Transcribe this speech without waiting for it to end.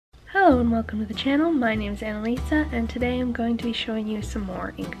Hello and welcome to the channel. My name is Annalisa and today I'm going to be showing you some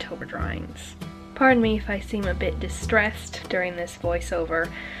more Inktober drawings. Pardon me if I seem a bit distressed during this voiceover.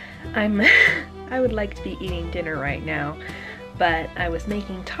 I would like to be eating dinner right now, but I was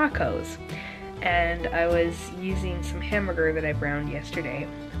making tacos and I was using some hamburger that I browned yesterday,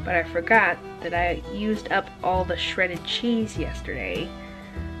 but I forgot that I used up all the shredded cheese yesterday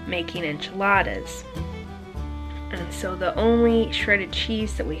making enchiladas. And so the only shredded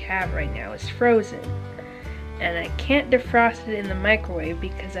cheese that we have right now is frozen. And I can't defrost it in the microwave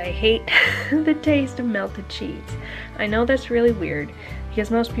because I hate the taste of melted cheese. I know that's really weird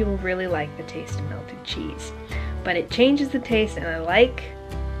because most people really like the taste of melted cheese. But it changes the taste, and I like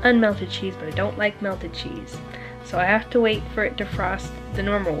unmelted cheese, but I don't like melted cheese. So I have to wait for it to frost the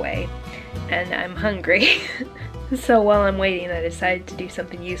normal way. And I'm hungry. So while I'm waiting, I decided to do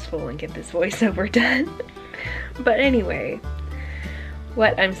something useful and get this voiceover done. But anyway,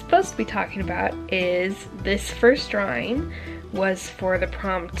 what I'm supposed to be talking about is this first drawing was for the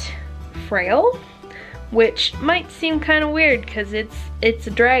prompt Frail, which might seem kind of weird because it's a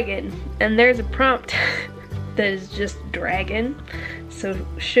dragon and there's a prompt that is just dragon. So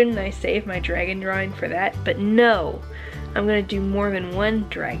shouldn't I save my dragon drawing for that? But no, I'm gonna do more than one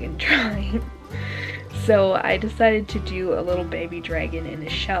dragon drawing. So I decided to do a little baby dragon in a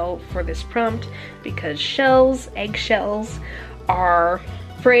shell for this prompt because eggshells, are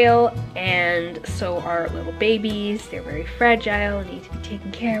frail, and so are little babies. They're very fragile and need to be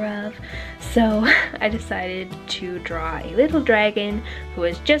taken care of. So I decided to draw a little dragon who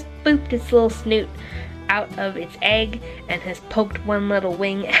has just booped its little snoot out of its egg and has poked one little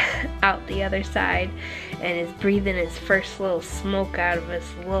wing out the other side and is breathing its first little smoke out of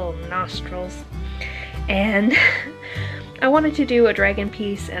its little nostrils. And I wanted to do a dragon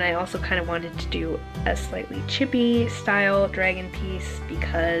piece, and I also kind of wanted to do a slightly chippy style dragon piece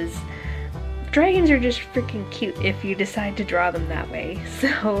because dragons are just freaking cute if you decide to draw them that way.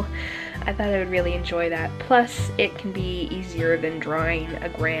 So I thought I would really enjoy that. Plus it can be easier than drawing a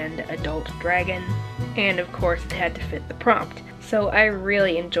grand adult dragon, and of course it had to fit the prompt. So I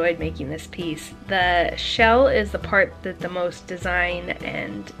really enjoyed making this piece. The shell is the part that the most design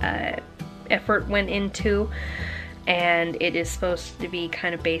and effort went into, and it is supposed to be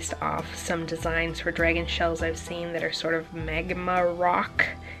kind of based off some designs for dragon shells I've seen that are sort of magma rock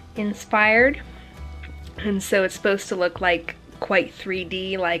inspired, and so it's supposed to look like quite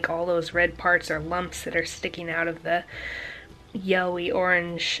 3D, like all those red parts are lumps that are sticking out of the yellowy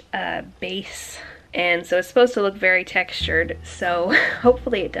orange base, and so it's supposed to look very textured, so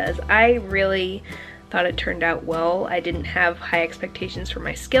hopefully it does. I really thought it turned out well. I didn't have high expectations for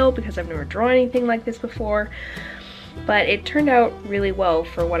my skill because I've never drawn anything like this before, but it turned out really well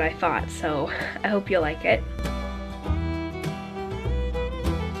for what I thought, so I hope you like it.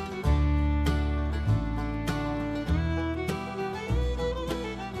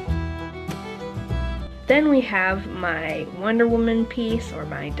 Then we have my Wonder Woman piece, or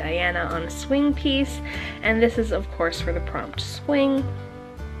my Diana on a swing piece, and this is of course for the prompt swing.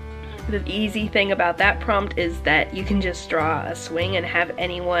 The easy thing about that prompt is that you can just draw a swing and have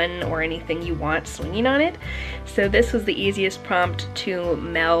anyone or anything you want swinging on it. So this was the easiest prompt to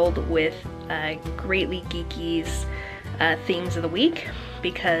meld with Greatly Geeky's themes of the week,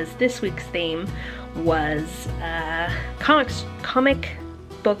 because this week's theme was comic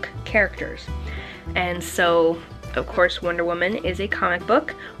book characters. And so of course Wonder Woman is a comic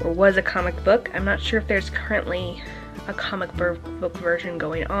book, or was a comic book. I'm not sure if there's currently a comic book version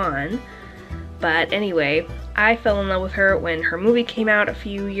going on, but anyway, I fell in love with her when her movie came out a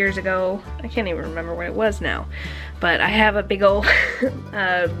few years ago. I can't even remember what it was now, but I have a big old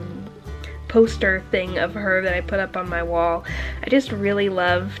poster thing of her that I put up on my wall. I just really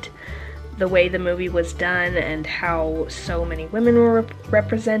loved the way the movie was done and how so many women were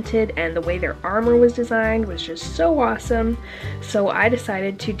represented, and the way their armor was designed was just so awesome. So I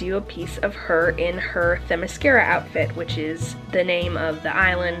decided to do a piece of her in her Themyscira outfit, which is the name of the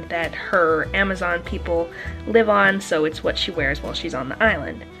island that her Amazon people live on, so it's what she wears while she's on the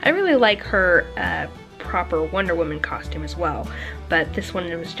island. I really like her proper Wonder Woman costume as well, but this one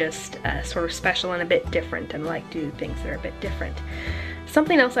was just sort of special and a bit different, and I like to do things that are a bit different.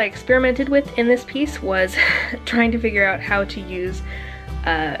 Something else I experimented with in this piece was trying to figure out how to use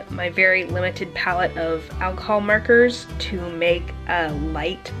my very limited palette of alcohol markers to make a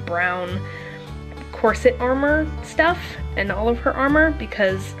light brown corset armor stuff and all of her armor,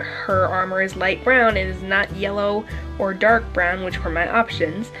 because her armor is light brown. It is not yellow or dark brown, which were my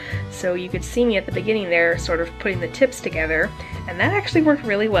options. So you could see me at the beginning there sort of putting the tips together, and that actually worked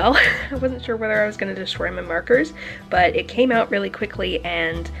really well. I wasn't sure whether I was going to destroy my markers, but it came out really quickly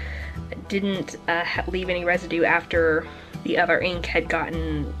and didn't leave any residue after the other ink had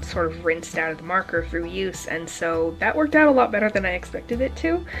gotten sort of rinsed out of the marker through use, and so that worked out a lot better than I expected it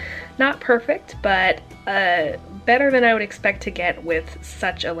to. Not perfect, but better than I would expect to get with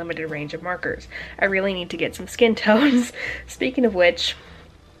such a limited range of markers. I really need to get some skin tones. Speaking of which,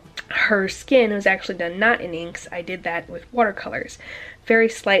 her skin was actually done not in inks. I did that with watercolors. Very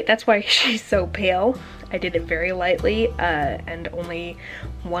slight, that's why she's so pale. I did it very lightly and only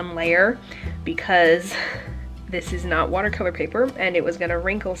one layer, because this is not watercolor paper and it was gonna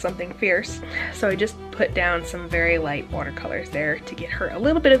wrinkle something fierce. So I just put down some very light watercolors there to get her a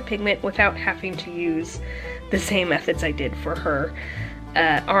little bit of pigment without having to use the same methods I did for her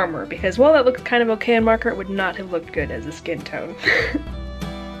armor, because while that looks kind of okay on marker, it would not have looked good as a skin tone.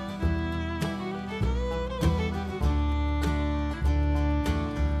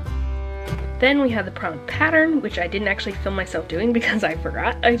 Then we had the prompt pattern, which I didn't actually film myself doing because I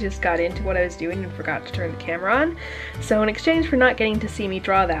forgot. I just got into what I was doing and forgot to turn the camera on. So in exchange for not getting to see me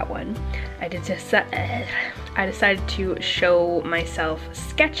draw that one, I decided to show myself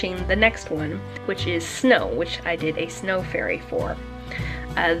sketching the next one, which is snow, which I did a snow fairy for.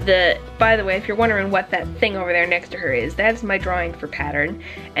 By the way, if you're wondering what that thing over there next to her is, that's my drawing for pattern,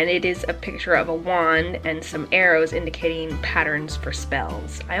 and it is a picture of a wand and some arrows indicating patterns for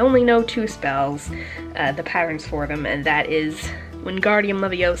spells. I only know 2 spells, the patterns for them, and that is Wingardium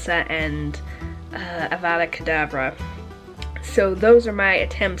Leviosa and Avada Kedavra. So those are my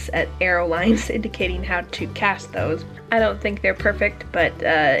attempts at arrow lines indicating how to cast those. I don't think they're perfect, but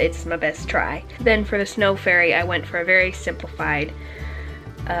it's my best try. Then for the snow fairy, I went for a very simplified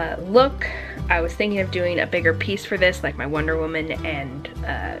look. I was thinking of doing a bigger piece for this, like my Wonder Woman and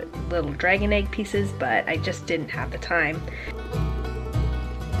little dragon egg pieces, but I just didn't have the time.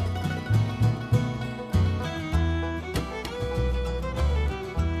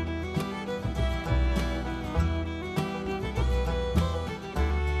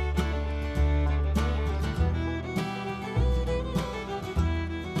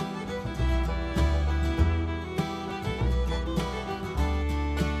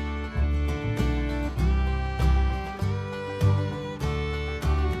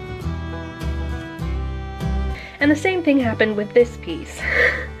 And the same thing happened with this piece,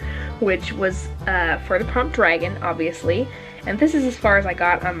 which was for the prompt dragon, obviously. And this is as far as I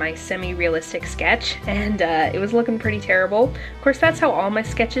got on my semi-realistic sketch, and it was looking pretty terrible. Of course, that's how all my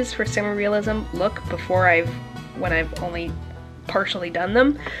sketches for semi-realism look when I've only partially done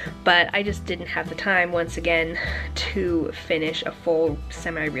them, but I just didn't have the time, once again, to finish a full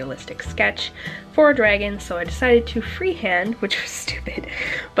semi-realistic sketch for a dragon, so I decided to freehand, which was stupid,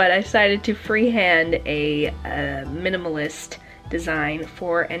 but I decided to freehand a minimalist design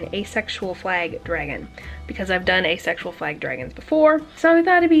for an asexual flag dragon, because I've done asexual flag dragons before, so I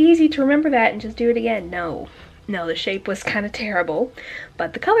thought it'd be easy to remember that and just do it again. No, the shape was kind of terrible,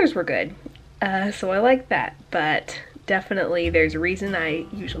 but the colors were good, so I like that, but definitely there's a reason I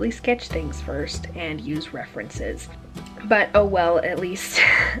usually sketch things first and use references. But oh well, at least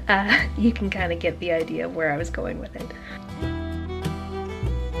you can kind of get the idea of where I was going with it.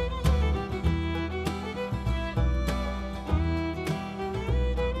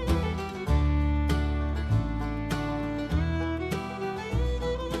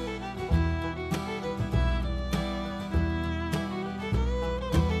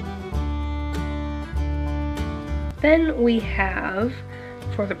 Then we have,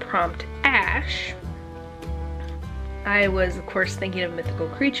 for the prompt Ash, I was of course thinking of mythical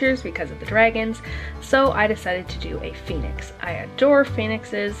creatures because of the dragons, so I decided to do a phoenix. I adore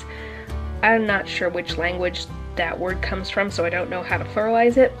phoenixes. I'm not sure which language that word comes from, so I don't know how to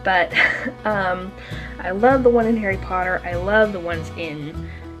pluralize it, but I love the one in Harry Potter, I love the ones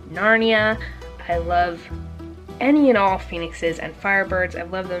in Narnia, I love any and all phoenixes and firebirds.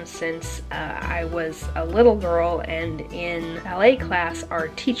 I've loved them since I was a little girl, and in ballet class our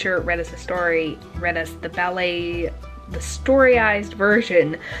teacher read us the storyized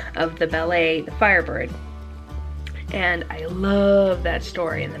version of the ballet The Firebird. And I love that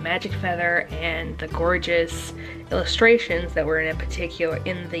story, and the magic feather and the gorgeous illustrations that were in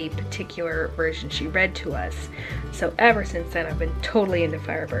the particular version she read to us. So ever since then I've been totally into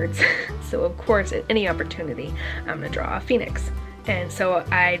firebirds. So of course at any opportunity I'm gonna draw a phoenix. And so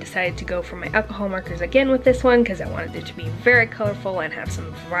I decided to go for my alcohol markers again with this one because I wanted it to be very colorful and have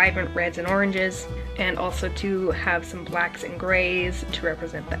some vibrant reds and oranges, and also to have some blacks and grays to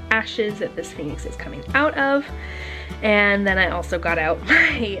represent the ashes that this phoenix is coming out of. And then I also got out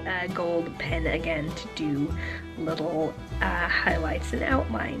my gold pen again to do little highlights and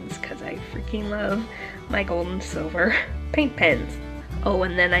outlines because I freaking love my gold and silver paint pens. Oh,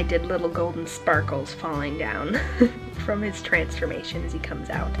 and then I did little golden sparkles falling down from his transformation as he comes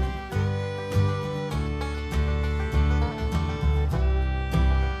out.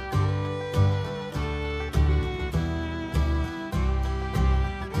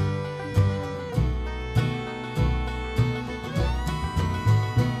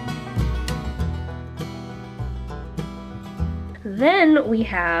 Then we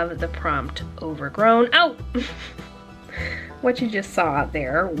have the prompt overgrown. Oh! What you just saw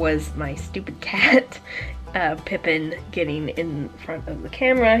there was my stupid cat, Pippin, getting in front of the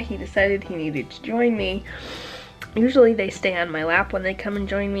camera. He decided he needed to join me. Usually they stay on my lap when they come and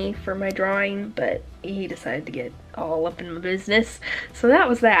join me for my drawing, but he decided to get all up in my business. So that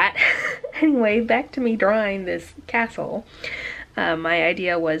was that. Anyway, back to me drawing this castle. My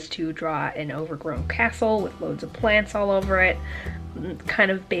idea was to draw an overgrown castle with loads of plants all over it, kind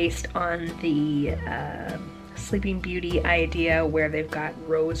of based on the Sleeping Beauty idea where they've got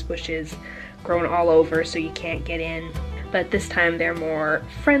rose bushes grown all over so you can't get in. But this time they're more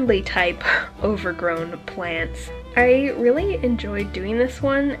friendly type overgrown plants. I really enjoyed doing this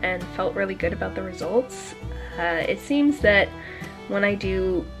one and felt really good about the results. It seems that when I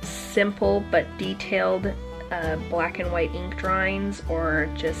do simple but detailed black and white ink drawings, or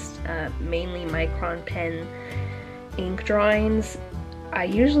just mainly micron pen ink drawings, I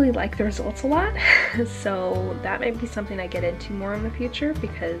usually like the results a lot. So that might be something I get into more in the future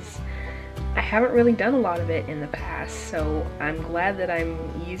because I haven't really done a lot of it in the past, so I'm glad that I'm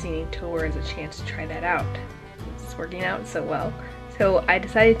using Inktober as a chance to try that out. It's working out so well. So I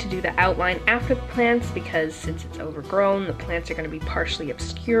decided to do the outline after the plants because since it's overgrown, the plants are going to be partially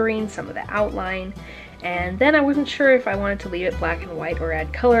obscuring some of the outline. And then I wasn't sure if I wanted to leave it black and white or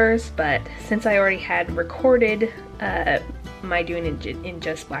add colors, but since I already had recorded my doing it in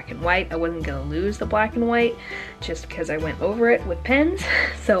just black and white, I wasn't going to lose the black and white just because I went over it with pens.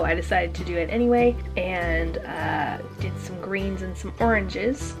 So I decided to do it anyway and did some greens and some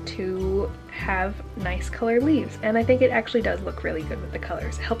oranges to have nice colored leaves. And I think it actually does look really good with the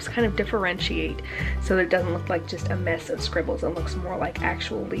colors. It helps kind of differentiate so that it doesn't look like just a mess of scribbles. It looks more like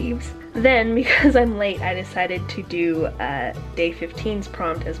actual leaves. Then, because I'm late, I decided to do day 15's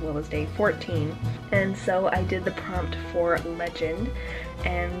prompt as well as day 14. And so I did the prompt for legend.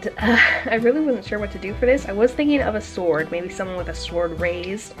 And I really wasn't sure what to do for this. I was thinking of a sword, maybe someone with a sword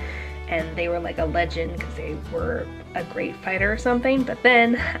raised, and they were like a legend because they were a great fighter or something. But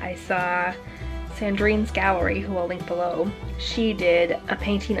then I saw Sandrine's gallery, who I'll link below. She did a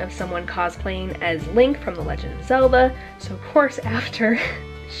painting of someone cosplaying as Link from The Legend of Zelda. So of course after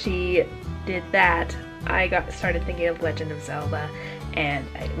she did that, I started thinking of Legend of Zelda,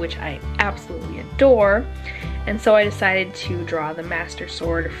 which I absolutely adore. And so I decided to draw the Master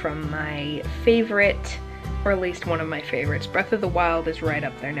Sword from my favorite, or at least one of my favorites. Breath of the Wild is right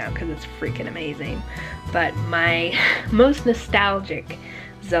up there now because it's freaking amazing. But my most nostalgic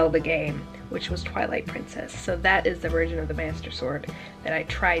Zelda game, which was Twilight Princess. So that is the version of the Master Sword that I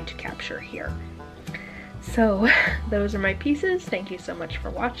tried to capture here. So those are my pieces. Thank you so much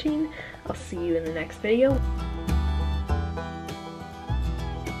for watching. I'll see you in the next video.